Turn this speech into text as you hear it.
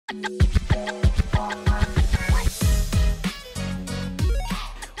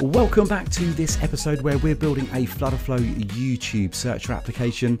Welcome back to this episode where we're building a FlutterFlow YouTube searcher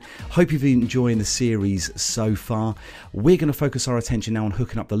application. Hope you've been enjoying the series so far. We're going to focus our attention now on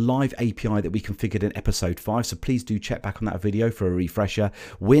hooking up the live API that we configured in episode 5. So please do check back on that video for a refresher.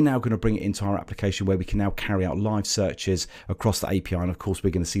 We're now going to bring it into our application where we can now carry out live searches across the API. And of course,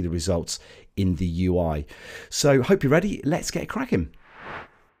 we're going to see the results in the UI. So hope you're ready. Let's get cracking.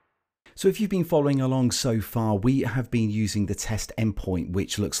 So if you've been following along so far, we have been using the test endpoint,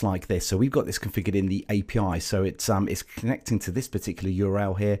 which looks like this. So we've got this configured in the API. So it's connecting to this particular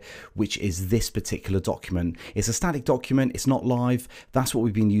URL here, which is this particular document. It's a static document. It's not live. That's what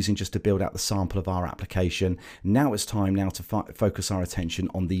we've been using just to build out the sample of our application. Now it's time now to focus our attention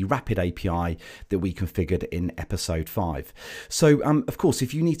on the rapid API that we configured in episode 5. So of course,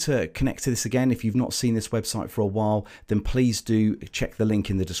 if you need to connect to this again, if you've not seen this website for a while, then please do check the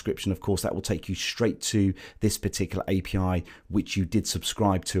link in the description. Of course, that will take you straight to this particular API, which you did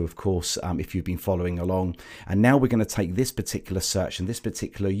subscribe to, of course, if you've been following along. And now we're going to take this particular search and this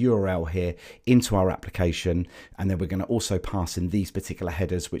particular URL here into our application. And then we're going to also pass in these particular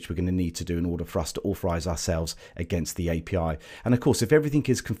headers, which we're going to need to do in order for us to authorize ourselves against the API. And of course, if everything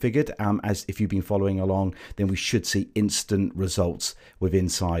is configured, as if you've been following along, then we should see instant results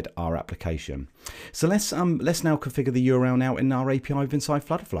inside our application. So let's now configure the URL now in our API inside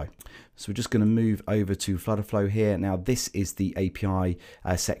FlutterFlow. So we're just going to move over to FlutterFlow here. Now this is the API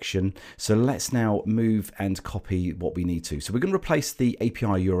section. So let's now move and copy what we need to. So we're going to replace the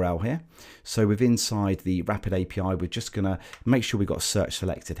API URL here. So inside the Rapid API, we're just going to make sure we've got search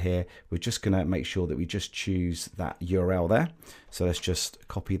selected here. We're just going to make sure that we just choose that URL there. So let's just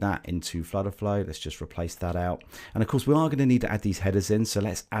copy that into FlutterFlow. Let's just replace that out. And of course, we are going to need to add these headers in. So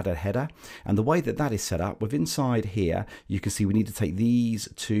let's add a header. And the way that that is set up, inside here, you can see we need to take these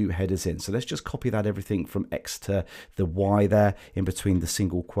two headers in. So let's just copy that everything from X to the Y there in between the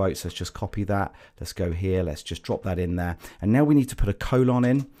single quotes. Let's just copy that. Let's go here. Let's just drop that in there. And now we need to put a colon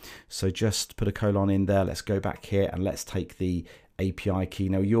in. So just put a colon in there. Let's go back here and let's take the API key.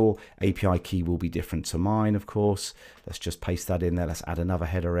 Now your API key will be different to mine, of course. Let's just paste that in there. Let's add another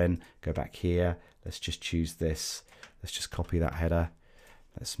header in. Go back here. Let's just choose this. Let's just copy that header.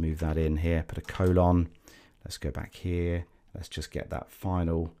 Let's move that in here. Put a colon. Let's go back here. Let's just get that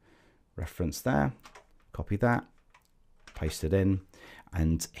final reference there. Copy that. Paste it in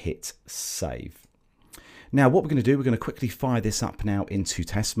and hit save. Now what we're going to do, we're going to quickly fire this up now into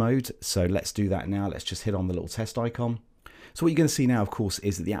test mode. So let's do that now. Let's just hit on the little test icon. So what you're going to see now, of course,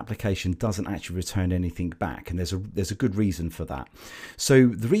 is that the application doesn't actually return anything back, and there's a good reason for that. So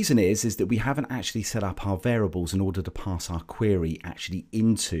the reason is that we haven't actually set up our variables in order to pass our query actually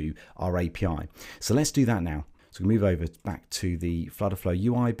into our API. So let's do that now. So we move over back to the FlutterFlow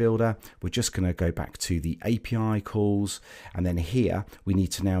UI builder. We're just going to go back to the API calls, and then here we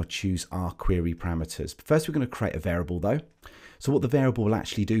need to now choose our query parameters. But first, we're going to create a variable though. So what the variable will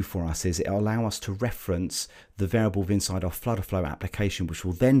actually do for us is it'll allow us to reference the variable inside our FlutterFlow application, which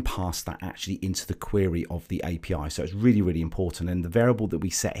will then pass that actually into the query of the API. So it's really, really important. And the variable that we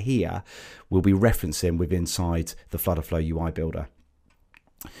set here will be referencing inside the FlutterFlow UI builder.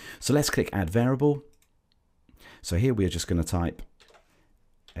 So let's click add variable. So here we are just going to type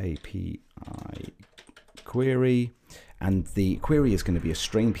API query. And the query is going to be a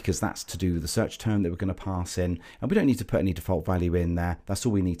string because that's to do with the search term that we're going to pass in. And we don't need to put any default value in there. That's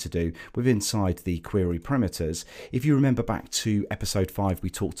all we need to do inside the query parameters. If you remember back to episode 5,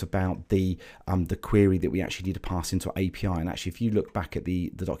 we talked about the query that we actually need to pass into API. And actually, if you look back at the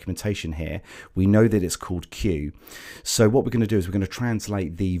documentation here, we know that it's called Q. So what we're going to do is we're going to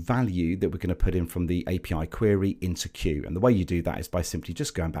translate the value that we're going to put in from the API query into Q. And the way you do that is by simply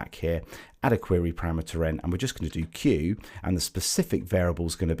just going back here, add a query parameter in, and we're just going to do Q, and the specific variable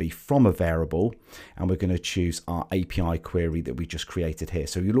is going to be from a variable, and we're going to choose our API query that we just created here.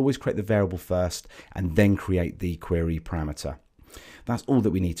 So you'll always create the variable first and then create the query parameter. That's all that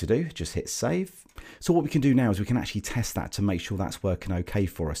we need to do. Just hit save. So what we can do now is we can actually test that to make sure that's working okay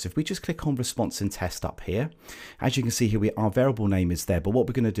for us. If we just click on response and test up here, as you can see here, our variable name is there, but what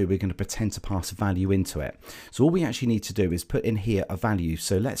we're going to do, we're going to pretend to pass a value into it. So all we actually need to do is put in here a value.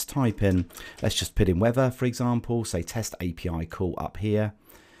 So let's type in, let's just put in weather, for example, say test API call up here.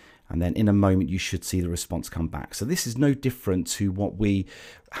 And then in a moment, you should see the response come back. So this is no different to what we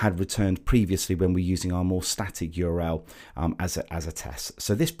had returned previously when we're using our more static URL as a test.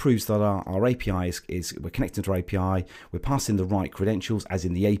 So this proves that our API is we're connected to our API, we're passing the right credentials as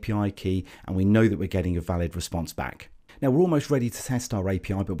in the API key, and we know that we're getting a valid response back. Now we're almost ready to test our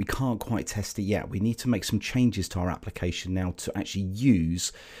API, but we can't quite test it yet. We need to make some changes to our application now to actually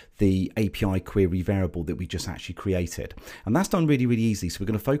use the API query variable that we just actually created. And that's done really, really easy. So we're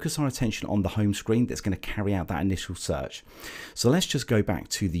going to focus our attention on the home screen that's going to carry out that initial search. So let's just go back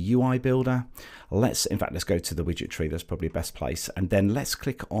to the UI builder. Let's go to the widget tree. That's probably the best place. And then let's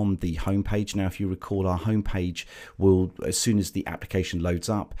click on the home page. Now, if you recall, our home page will, as soon as the application loads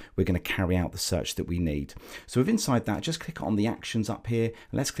up, we're going to carry out the search that we need. So inside that, just click on the actions up here.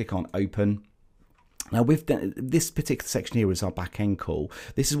 And let's click on open. Now with this particular section here is our backend call.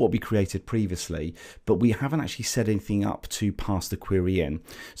 This is what we created previously, but we haven't actually set anything up to pass the query in.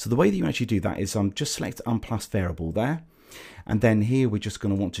 So the way that you actually do that is just select unplus variable there. And then here we're just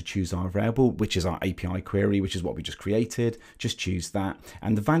going to want to choose our variable, which is our API query, which is what we just created. Just choose that.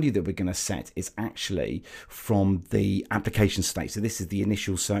 And the value that we're going to set is actually from the application state. So this is the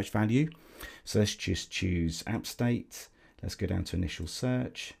initial search value. So let's just choose app state. Let's go down to initial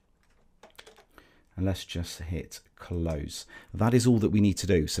search. And let's just hit close. That is all that we need to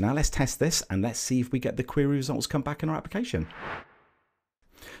do. So now let's test this and let's see if we get the query results come back in our application.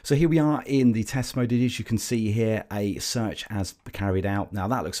 So here we are in the test mode. As you can see here, a search has carried out. Now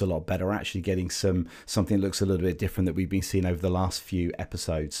that looks a lot better. We're actually getting something that looks a little bit different that we've been seeing over the last few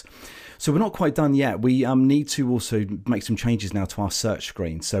episodes. So we're not quite done yet. We need to also make some changes now to our search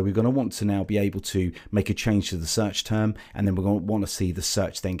screen. So we're going to want to now be able to make a change to the search term, and then we're going to want to see the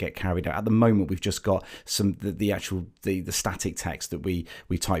search then get carried out. At the moment, we've just got the static text that we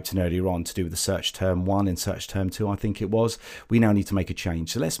typed in earlier on to do with the search term 1 and search term 2, I think it was. We now need to make a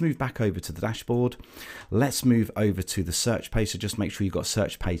change. So let's move back over to the dashboard. Let's move over to the search page. So just make sure you've got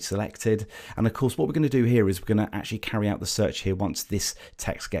search page selected. And of course, what we're going to do here is we're going to actually carry out the search here once this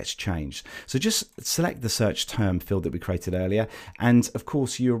text gets changed. So just select the search term field that we created earlier. And of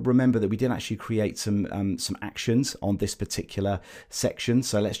course, you'll remember that we did actually create some actions on this particular section.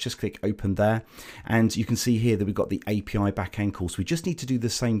 So let's just click open there. And you can see here that we've got the API backend call. So we just need to do the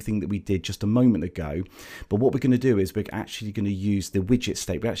same thing that we did just a moment ago. But what we're going to do is we're actually going to use the widget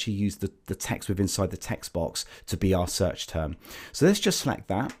state. We actually use the text within inside the text box to be our search term. So let's just select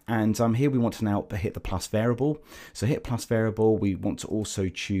that. And here we want to now hit the plus variable. So hit plus variable. We want to also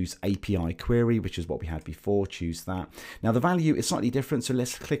choose API query, which is what we had before. Choose that. Now the value is slightly different. So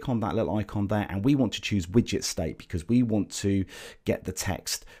let's click on that little icon there. And we want to choose widget state because we want to get the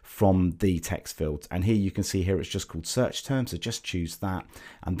text from the text field. And here you can see here it's just called search term. So just choose that.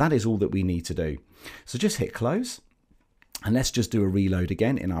 And that is all that we need to do. So just hit close. And let's just do a reload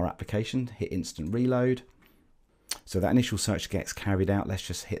again in our application. Hit instant reload. So that initial search gets carried out. Let's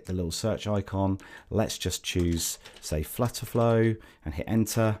just hit the little search icon. Let's just choose, say, FlutterFlow and hit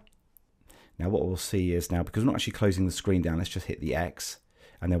enter. Now what we'll see is now, because we're not actually closing the screen down, let's just hit the X.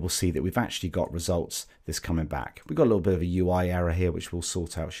 And then we'll see that we've actually got results that's coming back. We've got a little bit of a UI error here, which we'll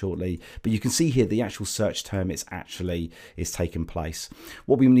sort out shortly. But you can see here the actual search term is taking place.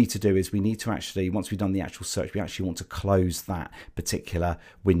 What we need to do is we need to actually, once we've done the actual search, we actually want to close that particular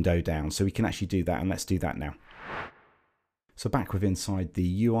window down. So we can actually do that, and let's do that now. So back with inside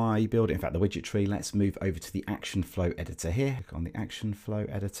the UI builder, in fact the widget tree, let's move over to the action flow editor here. Click on the action flow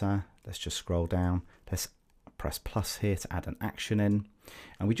editor. Let's just scroll down. Let's press plus here to add an action in.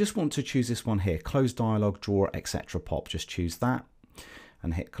 And we just want to choose this one here, close dialog, drawer, etc. pop. Just choose that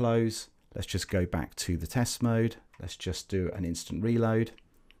and hit close. Let's just go back to the test mode. Let's just do an instant reload.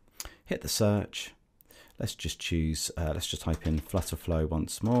 Hit the search. Let's just choose, let's just type in FlutterFlow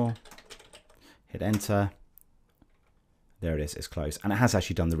once more. Hit enter. There it is, it's closed. And it has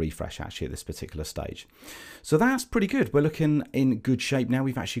actually done the refresh actually at this particular stage. So that's pretty good. We're looking in good shape now.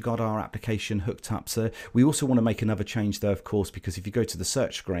 We've actually got our application hooked up. So we also want to make another change though, of course, because if you go to the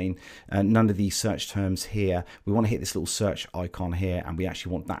search screen, none of these search terms here, we want to hit this little search icon here, and we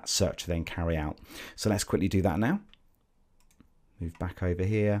actually want that search to then carry out. So let's quickly do that now. Move back over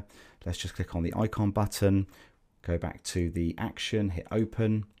here. Let's just click on the icon button, go back to the action, hit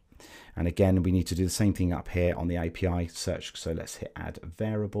open. And again, we need to do the same thing up here on the API search. So let's hit add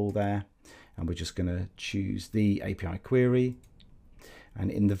variable there. And we're just going to choose the API query. And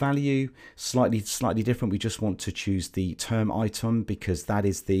in the value, slightly different. We just want to choose the term item because that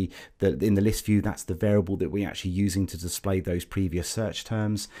is in the list view, that's the variable that we're actually using to display those previous search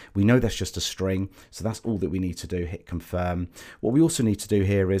terms. We know that's just a string, so that's all that we need to do. Hit confirm. What we also need to do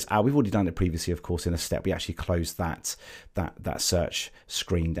here is, we've already done it previously, of course, in a step. We actually closed that search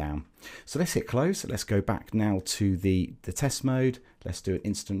screen down. So let's hit close. Let's go back now to the test mode. Let's do an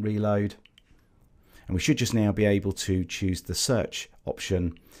instant reload. And we should just now be able to choose the search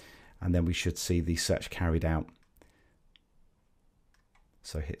option, and then we should see the search carried out.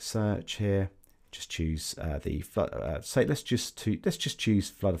 So hit search here, just choose say let's just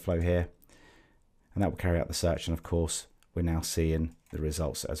choose FlutterFlow here, and that will carry out the search. And of course, we're now seeing the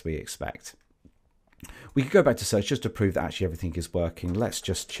results as we expect. We could go back to search just to prove that actually everything is working. Let's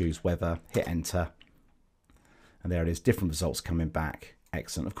just choose weather, hit enter, and there it is, different results coming back.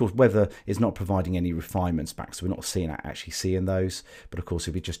 Excellent. Of course, weather is not providing any refinements back, so we're not actually seeing those. But of course,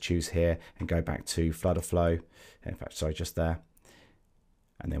 if we just choose here and go back to FlutterFlow, in fact, sorry, just there,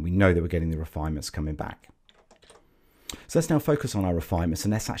 and then we know that we're getting the refinements coming back. So let's now focus on our refinements,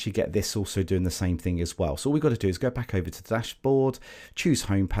 and let's actually get this also doing the same thing as well. So all we've got to do is go back over to the dashboard, choose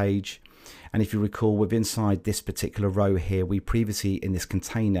home page. And if you recall, with inside this particular row here, we previously in this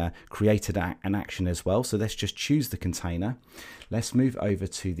container created an action as well. So let's just choose the container. Let's move over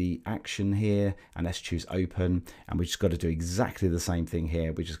to the action here and let's choose open. And we just got to do exactly the same thing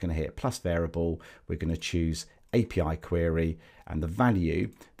here. We're just going to hit plus variable. We're going to choose API query, and the value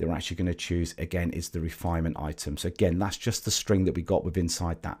that we're actually going to choose again is the refinement item. So again, that's just the string that we got with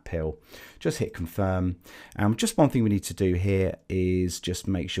inside that pill. Just hit confirm. Just one thing we need to do here is just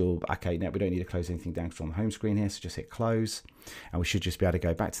make sure, okay, now we don't need to close anything down from the home screen here, so just hit close, and we should just be able to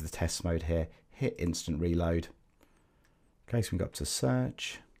go back to the test mode here, hit instant reload. Okay, so we can go up to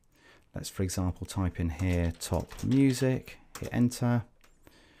search. Let's, for example, type in here top music, hit enter.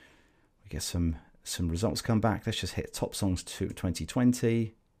 We get some results come back. Let's just hit top songs to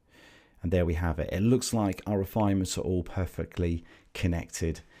 2020, and there we have it. It looks like our refinements are all perfectly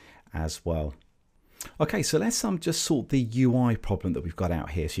connected as well. Okay, so let's just sort the UI problem that we've got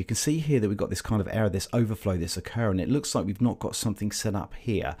out here. So you can see here that we've got this kind of error, this overflow that's occurring. It looks like we've not got something set up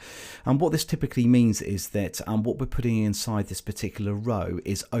here. And what this typically means is that what we're putting inside this particular row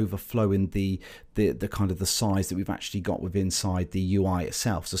is overflowing the kind of the size that we've actually got within inside the UI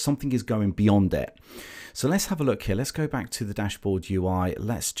itself. So something is going beyond it. So let's have a look here. Let's go back to the dashboard UI.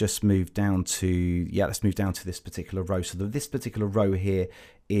 Let's just move down to, let's move down to this particular row. So this particular row here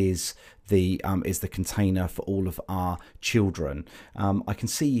is the container for all of our children. I can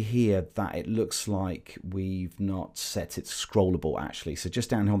see here that it looks like we've not set it scrollable actually. So just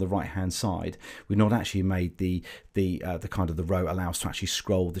down here on the right hand side, we've not actually made the kind of the row allow us to actually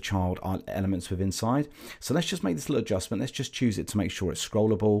scroll the child elements with inside. So let's just make this little adjustment. Let's just choose it to make sure it's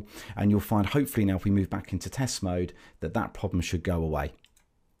scrollable, and you'll find hopefully now if we move back into test mode that problem should go away.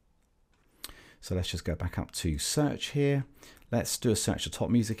 So let's just go back up to search here. Let's do a search of top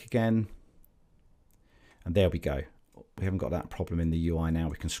music again. And there we go. We haven't got that problem in the UI now.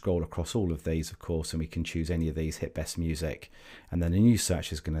 We can scroll across all of these, of course, and we can choose any of these, hit best music, and then a new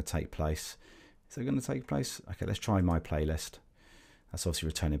search is going to take place. Is it going to take place? Okay, let's try my playlist. That's obviously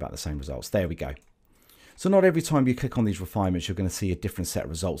returning about the same results. There we go. So not every time you click on these refinements, you're going to see a different set of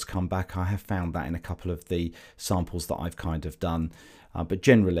results come back. I have found that in a couple of the samples that I've kind of done. But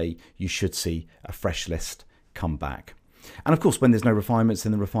generally, you should see a fresh list come back. And of course, when there's no refinements,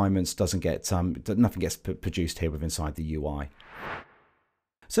 then the refinements doesn't get, nothing gets produced here with inside the UI.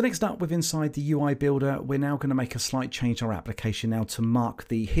 So next up with inside the UI builder, we're now going to make a slight change to our application now to mark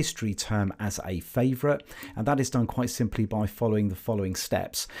the history term as a favorite. And that is done quite simply by following the following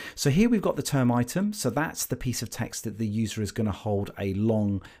steps. So here we've got the term item. So that's the piece of text that the user is going to hold a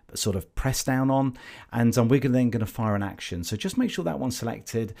long sort of press down on. And we're then going to fire an action. So just make sure that one's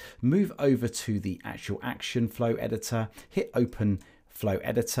selected, move over to the actual action flow editor, hit open flow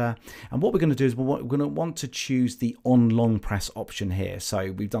editor, and what we're going to do is we're going to want to choose the on long press option here.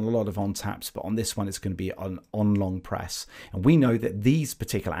 So we've done a lot of on taps, but on this one it's going to be on long press, and we know that these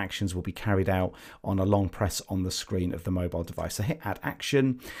particular actions will be carried out on a long press on the screen of the mobile device. So hit add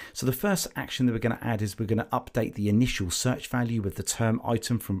action. So the first action that we're going to add is we're going to update the initial search value with the term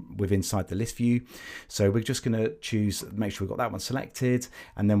item from within inside the list view. So we're just going to choose, make sure we've got that one selected,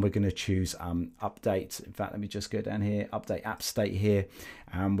 and then we're going to choose update. In fact, let me just go down here, update app state here.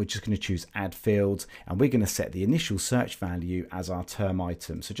 We're just going to choose add field, and we're going to set the initial search value as our term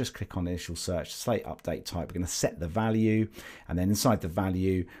item. So just click on initial search, slate update type. We're going to set the value, and then inside the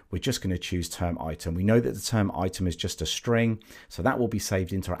value, we're just going to choose term item. We know that the term item is just a string, so that will be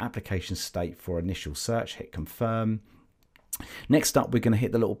saved into our application state for initial search. Hit confirm. Next up, we're going to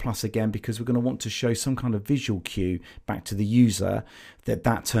hit the little plus again because we're going to want to show some kind of visual cue back to the user that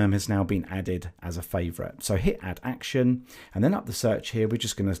that term has now been added as a favorite. So hit add action, and then up the search here, we're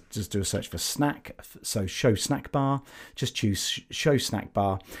just going to do a search for snack. So show snack bar, just choose show snack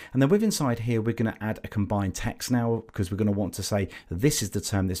bar. And then with inside here, we're going to add a combined text now because we're going to want to say this is the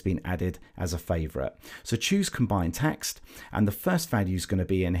term that's been added as a favorite. So choose combined text, and the first value is going to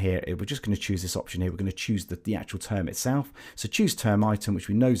be in here. We're just going to choose this option here. We're going to choose the actual term itself. So choose term item, which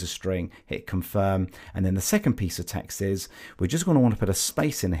we know is a string, hit confirm. And then the second piece of text is, we're just going to want to put a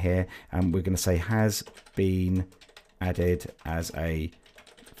space in here, and we're going to say has been added as a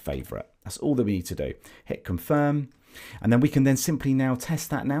favorite. That's all that we need to do. Hit confirm. And then we can then simply now test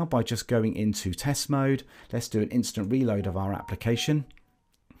that now by just going into test mode. Let's do an instant reload of our application.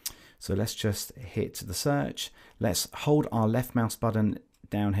 So let's just hit the search. Let's hold our left mouse button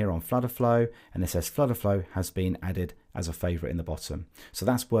down here on FlutterFlow, and it says FlutterFlow has been added as a favorite in the bottom. So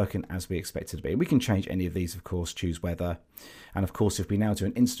that's working as we expect it to be. We can change any of these, of course, choose weather. And of course, if we now do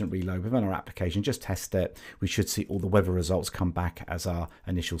an instant reload within our application, just test it, we should see all the weather results come back as our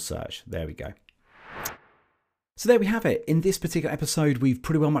initial search. There we go. So there we have it. In this particular episode, we've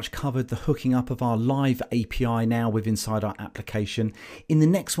pretty well much covered the hooking up of our live API now with inside our application. In the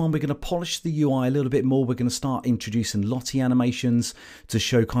next one, we're going to polish the UI a little bit more. We're going to start introducing Lottie animations to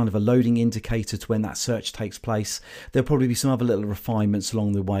show kind of a loading indicator to when that search takes place. There'll probably be some other little refinements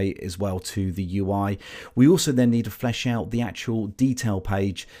along the way as well to the UI. We also then need to flesh out the actual detail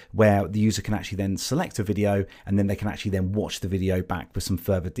page where the user can actually then select a video, and then they can actually then watch the video back with some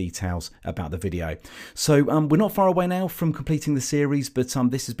further details about the video. So we're not far away now from completing the series, but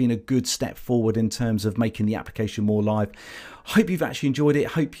this has been a good step forward in terms of making the application more live. Hope you've actually enjoyed it.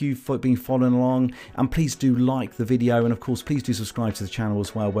 Hope you've been following along, and please do like the video, and of course please do subscribe to the channel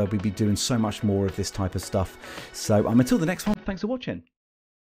as well, where we'll be doing so much more of this type of stuff. So until the next one, thanks for watching.